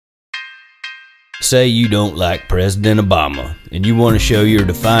Say you don't like President Obama and you want to show your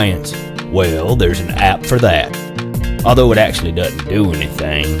defiance. Well, there's an app for that. Although it actually doesn't do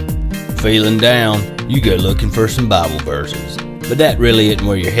anything. Feeling down, you go looking for some Bible verses. But that really isn't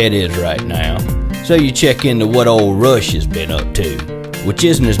where your head is right now. So you check into what old Rush has been up to, which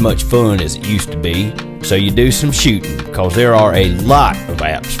isn't as much fun as it used to be. So you do some shooting, cause there are a lot of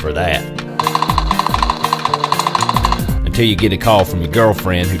apps for that. Until you get a call from your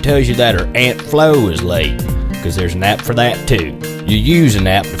girlfriend who tells you that her Aunt Flo is late, cause there's an app for that too. You use an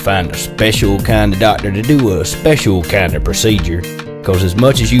app to find a special kind of doctor to do a special kind of procedure, cause as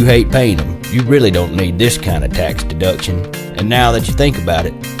much as you hate paying them, you really don't need this kind of tax deduction. And now that you think about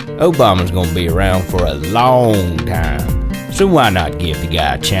it, Obama's gonna be around for a long time, so why not give the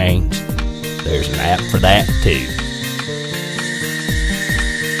guy a chance? There's an app for that too.